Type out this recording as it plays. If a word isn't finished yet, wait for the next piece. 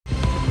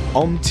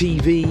on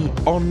TV,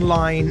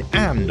 online,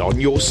 and on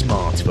your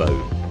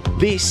smartphone.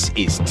 This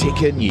is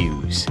Ticker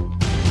News.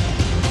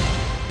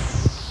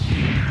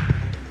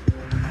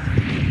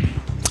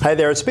 Hey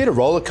there, it's been a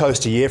roller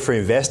coaster year for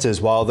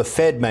investors. While the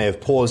Fed may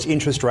have paused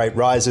interest rate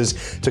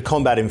rises to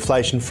combat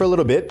inflation for a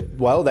little bit,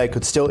 well, they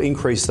could still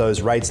increase those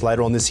rates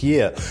later on this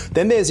year.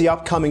 Then there's the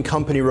upcoming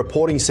company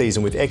reporting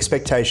season with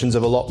expectations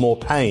of a lot more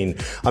pain.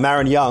 I'm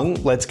Aaron Young.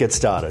 Let's get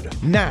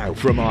started. Now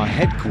from our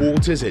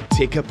headquarters at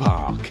Ticker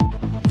Park,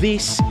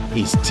 this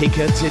is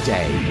Ticker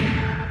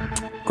Today.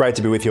 Great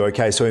to be with you.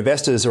 Okay, so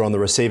investors are on the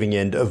receiving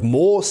end of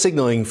more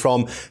signalling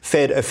from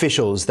Fed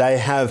officials. They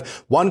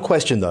have one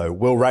question though: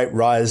 will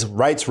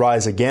rates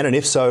rise again? And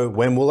if so,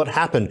 when will it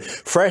happen?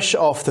 Fresh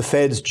off the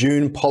Fed's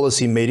June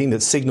policy meeting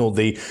that signaled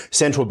the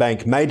central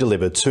bank may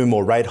deliver 2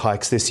 more rate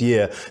hikes this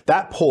year.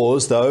 That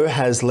pause though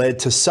has led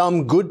to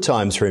some good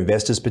times for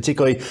investors,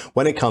 particularly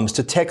when it comes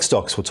to tech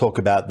stocks. We'll talk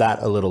about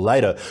that a little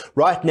later.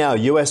 Right now,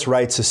 US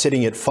rates are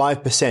sitting at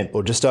 5%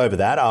 or just over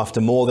that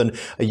after more than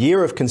a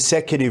year of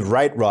consecutive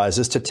rate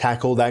rises to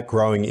tackle that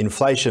growing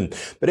inflation.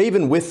 But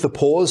even with the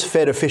pause,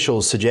 Fed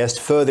officials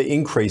suggest further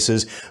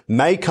increases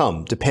may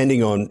come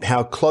depending on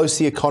how close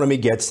the economy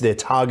gets to their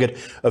target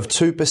of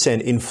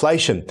 2%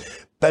 inflation.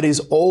 But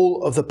is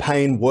all of the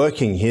pain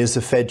working? Here's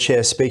the Fed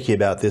chair speaking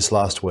about this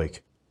last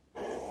week.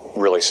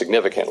 Really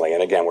significantly.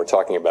 And again, we're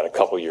talking about a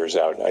couple years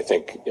out. I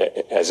think,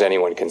 as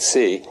anyone can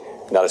see,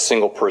 not a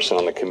single person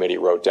on the committee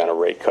wrote down a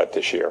rate cut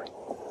this year.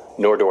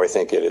 Nor do I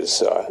think it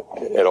is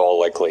at all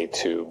likely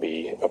to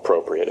be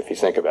appropriate. If you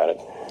think about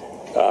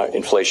it,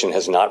 inflation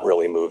has not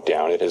really moved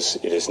down. It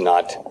is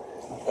not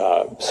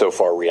so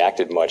far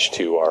reacted much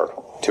to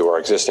our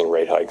existing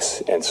rate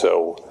hikes, and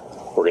so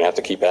we're going to have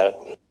to keep at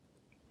it.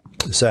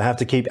 So have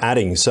to keep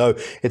adding. So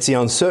it's the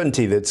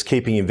uncertainty that's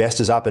keeping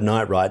investors up at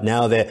night right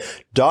now. They're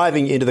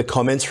diving into the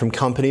comments from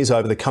companies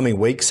over the coming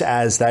weeks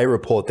as they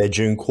report their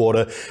June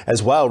quarter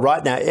as well.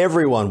 Right now,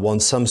 everyone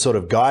wants some sort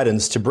of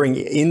guidance to bring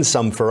in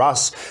some for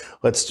us.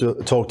 Let's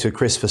talk to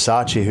Chris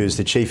Versace, who's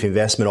the Chief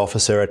Investment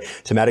Officer at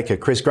Thematica.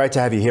 Chris, great to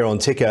have you here on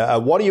Ticker.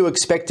 What are you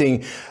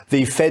expecting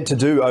the Fed to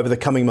do over the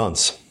coming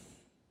months?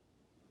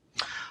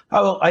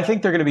 Well, I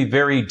think they're going to be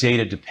very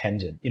data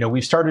dependent.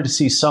 We've started to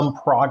see some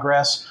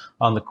progress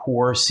on the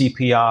core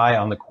CPI,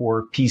 on the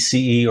core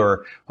PCE,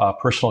 or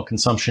personal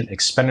consumption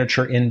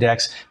expenditure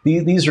index.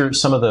 These are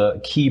some of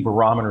the key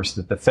barometers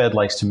that the Fed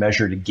likes to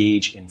measure to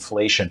gauge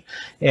inflation.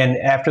 And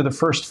after the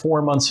first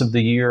 4 months of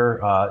the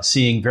year,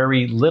 seeing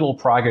very little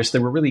progress, they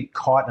were really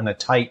caught in a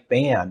tight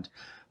band.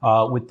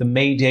 With the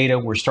May data,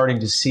 we're starting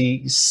to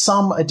see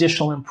some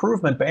additional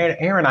improvement. But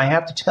Aaron, I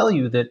have to tell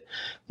you that,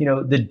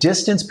 the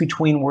distance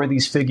between where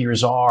these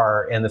figures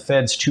are and the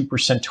Fed's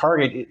 2%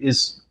 target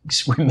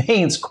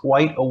remains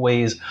quite a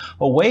ways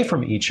away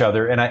from each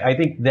other. And I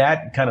think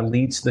that kind of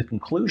leads to the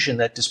conclusion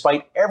that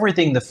despite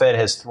everything the Fed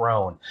has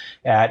thrown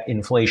at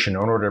inflation in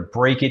order to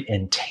break it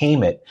and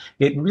tame it,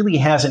 it really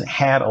hasn't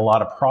had a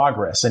lot of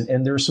progress.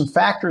 And there are some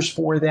factors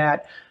for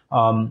that.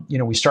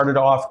 We started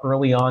off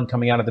early on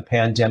coming out of the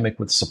pandemic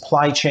with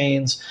supply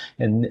chains.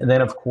 And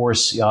then, of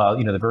course,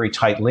 the very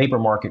tight labor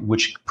market,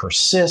 which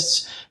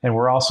persists. And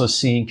we're also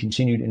seeing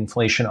continued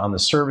inflation on the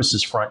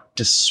services front,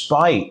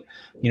 despite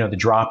the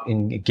drop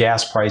in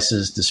gas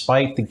prices,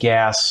 despite the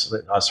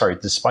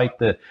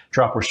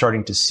drop we're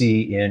starting to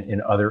see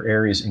in other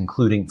areas,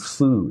 including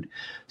food.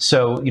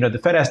 So, the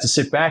Fed has to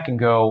sit back and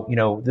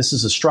go, this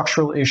is a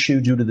structural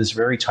issue due to this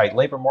very tight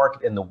labor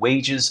market and the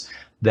wages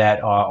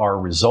that are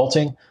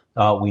resulting.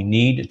 We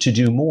need to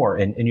do more.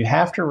 And you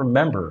have to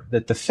remember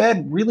that the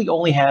Fed really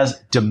only has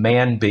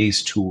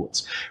demand-based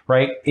tools,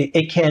 right?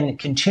 It can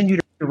continue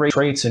to raise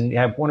rates and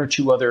have one or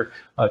two other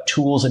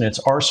tools in its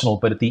arsenal.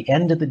 But at the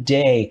end of the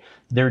day,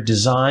 they're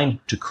designed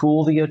to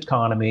cool the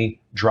economy,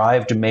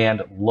 drive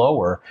demand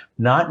lower,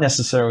 not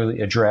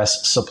necessarily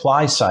address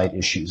supply side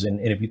issues. And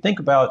if you think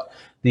about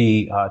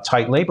the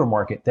tight labor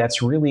market,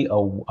 that's really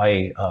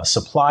a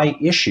supply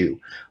issue.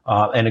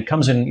 And it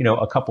comes in,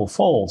 a couple of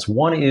folds.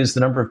 One is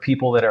the number of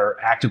people that are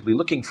actively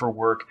looking for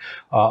work.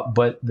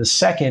 But the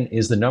second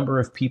is the number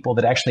of people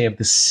that actually have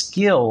the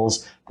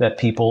skills that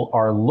people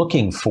are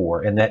looking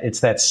for. And that it's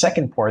that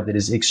second part that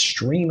is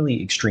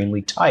extremely,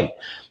 extremely tight.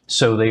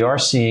 So they are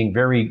seeing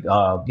very,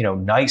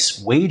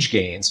 nice wage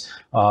gains.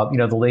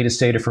 The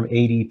latest data from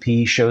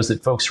ADP shows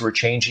that folks who are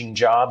changing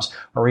jobs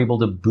are able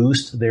to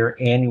boost their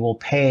annual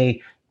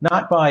pay,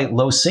 not by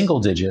low single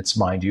digits,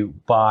 mind you,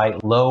 by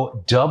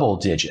low double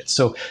digits.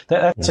 So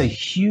that's a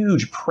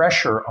huge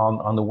pressure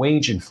on the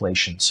wage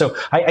inflation. So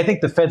I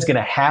think the Fed's going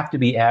to have to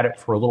be at it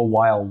for a little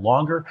while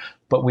longer.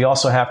 But we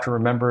also have to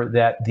remember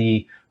that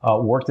the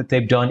work that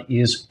they've done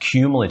is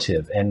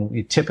cumulative.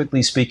 And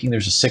typically speaking,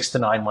 there's a 6 to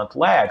 9 month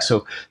lag.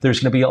 So there's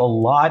going to be a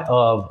lot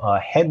of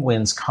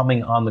headwinds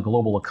coming on the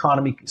global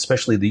economy,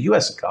 especially the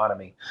U.S.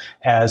 economy,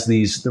 as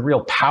the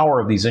real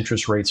power of these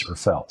interest rates are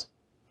felt.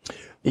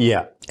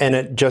 Yeah, and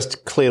it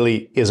just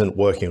clearly isn't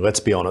working, let's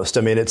be honest.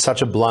 I mean, it's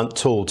such a blunt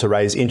tool to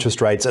raise interest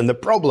rates and the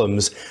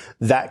problems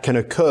that can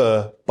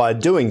occur by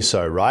doing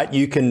so, right?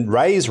 You can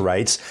raise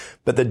rates,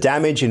 but the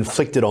damage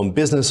inflicted on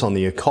business, on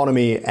the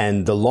economy,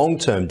 and the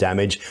long-term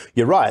damage,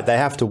 you're right, they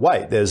have to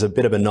wait. There's a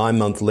bit of a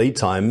 9-month lead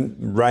time,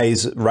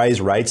 raise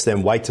rates,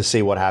 then wait to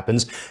see what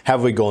happens.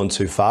 Have we gone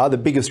too far? The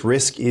biggest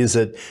risk is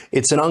that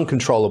it's an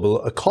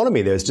uncontrollable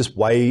economy. There's just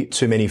way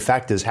too many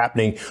factors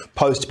happening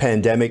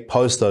post-pandemic,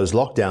 post those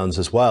lockdowns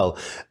as well.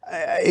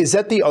 Is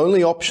that the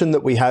only option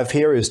that we have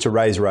here, is to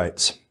raise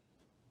rates?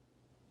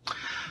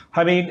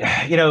 I mean,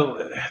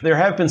 there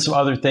have been some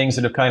other things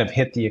that have kind of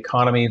hit the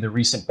economy, the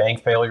recent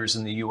bank failures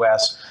in the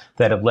U.S.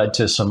 that have led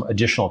to some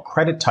additional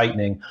credit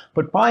tightening.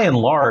 But by and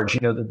large,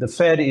 the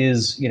Fed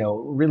is,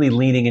 really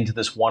leaning into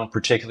this one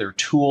particular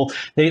tool.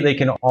 They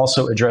can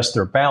also address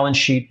their balance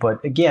sheet.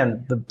 But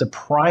again, the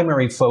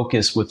primary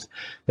focus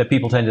that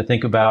people tend to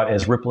think about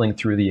as rippling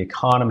through the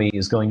economy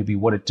is going to be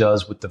what it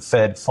does with the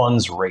Fed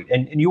funds rate.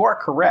 And you are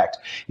correct.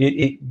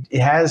 It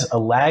has a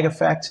lag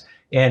effect.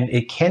 And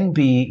it can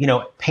be,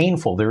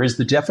 painful. There is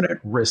the definite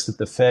risk that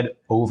the Fed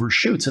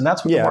overshoots, and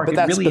that's what the market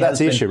really has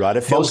been issue, right?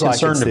 It feels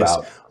like it's this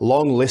about.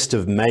 Long list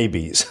of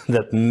maybes,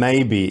 that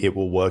maybe it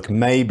will work,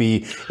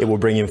 maybe it will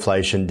bring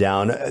inflation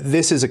down.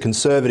 This is a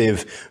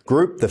conservative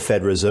group, the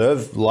Fed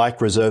Reserve,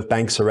 like reserve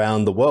banks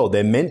around the world.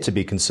 They're meant to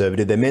be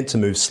conservative. They're meant to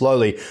move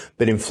slowly.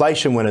 But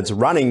inflation, when it's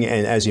running,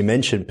 and as you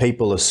mentioned,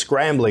 people are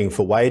scrambling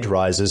for wage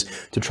rises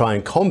to try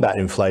and combat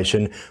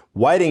inflation.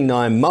 Waiting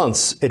 9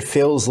 months, it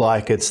feels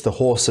like it's the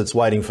horse that's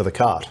waiting for the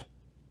cart.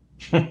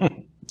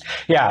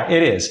 Yeah,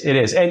 it is. It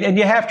is. And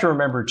you have to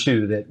remember,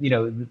 too, that,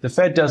 the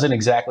Fed doesn't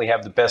exactly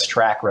have the best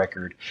track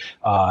record,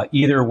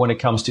 either when it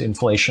comes to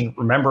inflation.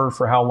 Remember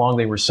for how long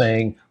they were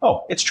saying,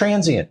 oh, it's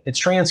transient. It's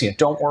transient.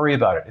 Don't worry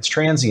about it. It's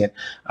transient.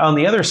 On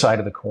the other side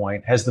of the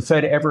coin, has the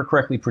Fed ever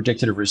correctly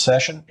predicted a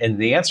recession? And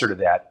the answer to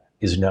that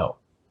is no.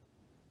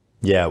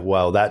 Yeah,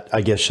 well, that,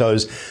 I guess,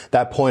 shows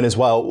that point as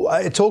well.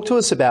 Talk to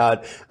us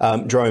about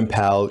Jerome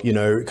Powell,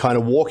 kind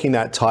of walking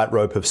that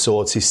tightrope of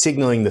sorts. He's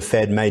signaling the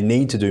Fed may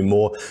need to do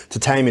more to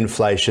tame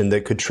inflation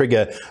that could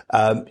trigger,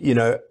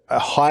 a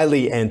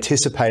highly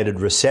anticipated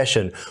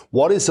recession.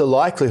 What is the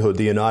likelihood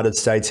the United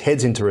States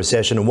heads into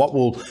recession, and what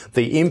will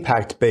the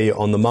impact be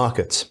on the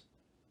markets?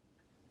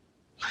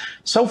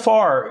 So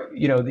far,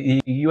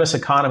 the U.S.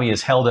 economy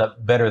has held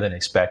up better than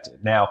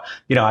expected. Now,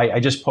 I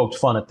just poked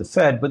fun at the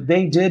Fed, but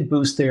they did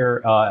boost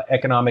their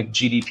economic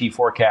GDP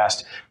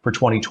forecast for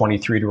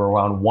 2023 to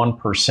around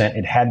 1%.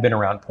 It had been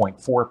around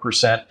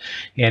 0.4%.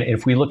 And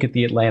if we look at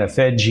the Atlanta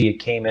Fed G, it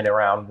came in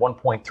around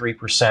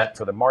 1.3%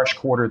 for the March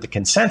quarter. The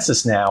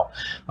consensus now,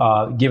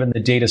 given the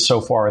data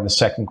so far in the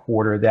second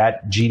quarter,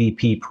 that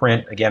GDP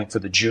print, again, for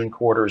the June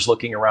quarter is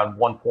looking around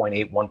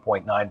 1.8,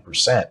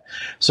 1.9%.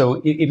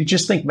 So if you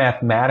just think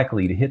mathematically,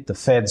 to hit the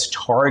Fed's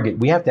target,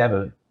 we have to have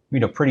a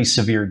pretty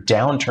severe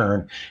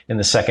downturn in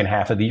the second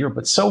half of the year.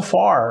 But so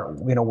far,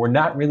 we're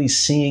not really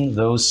seeing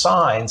those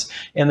signs.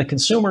 And the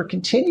consumer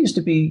continues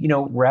to be,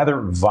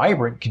 rather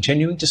vibrant,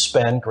 continuing to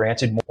spend,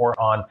 granted more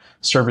on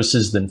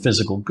services than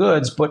physical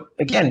goods. But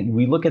again,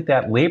 we look at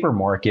that labor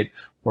market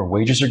where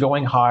wages are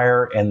going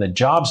higher and the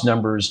jobs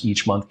numbers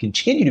each month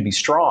continue to be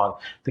strong.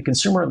 The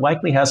consumer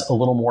likely has a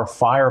little more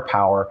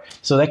firepower,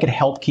 so that could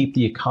help keep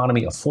the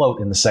economy afloat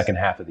in the second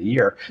half of the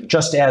year,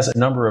 just as a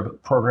number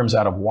of programs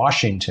out of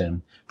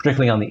Washington,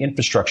 particularly on the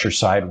infrastructure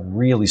side,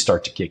 really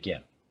start to kick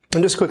in.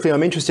 And just quickly,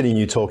 I'm interested in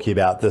you talking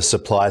about the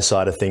supply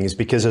side of things,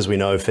 because as we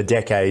know, for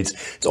decades,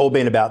 it's all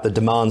been about the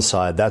demand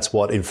side. That's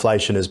what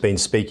inflation has been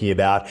speaking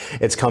about.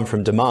 It's come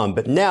from demand.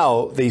 But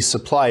now these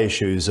supply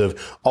issues of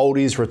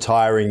oldies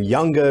retiring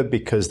younger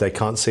because they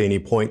can't see any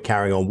point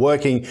carrying on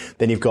working.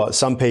 Then you've got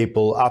some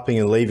people upping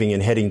and leaving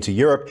and heading to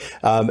Europe.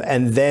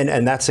 And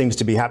that seems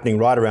to be happening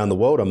right around the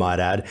world, I might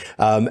add.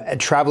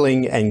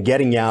 Traveling and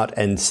getting out,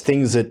 and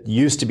things that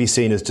used to be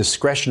seen as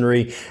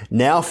discretionary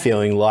now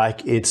feeling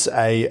like it's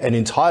an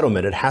entire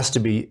it has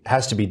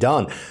to be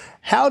done.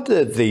 How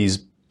do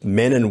these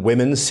men and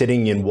women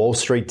sitting in Wall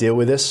Street deal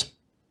with this?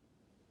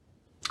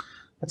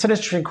 That's an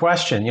interesting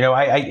question.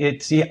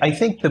 I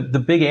think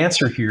the big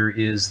answer here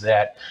is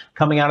that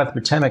coming out of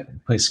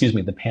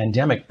the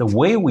pandemic, the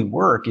way we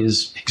work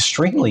is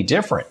extremely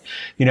different.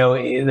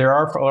 There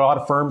are a lot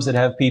of firms that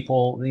have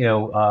people,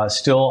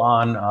 still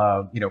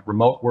on,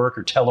 remote work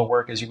or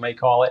telework, as you may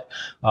call it.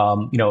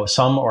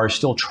 Some are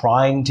still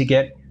trying to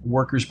get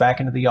workers back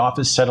into the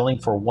office, settling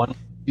for 1-2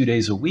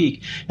 days a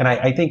week. And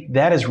I think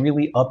that has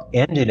really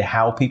upended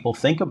how people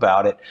think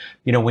about it.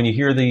 When you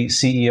hear the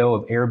CEO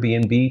of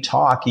Airbnb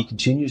talk, he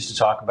continues to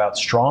talk about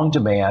strong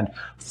demand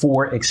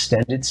for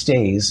extended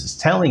stays. It's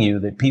telling you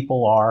that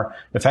people are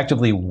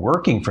effectively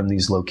working from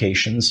these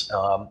locations.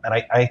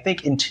 And I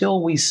think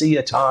until we see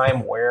a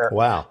time where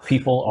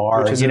people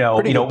are, which is a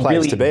pretty good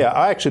place to be.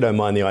 I actually don't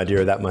mind the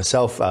idea of that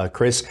myself,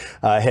 Chris,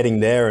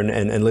 heading there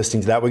and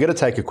listening to that. We're going to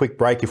take a quick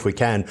break if we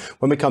can.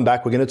 When we come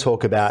back, we're going to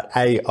talk about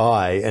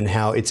AI and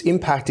how it's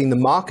impacting the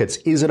markets.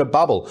 Is it a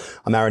bubble?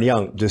 I'm Aaron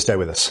Young. Do stay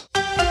with us.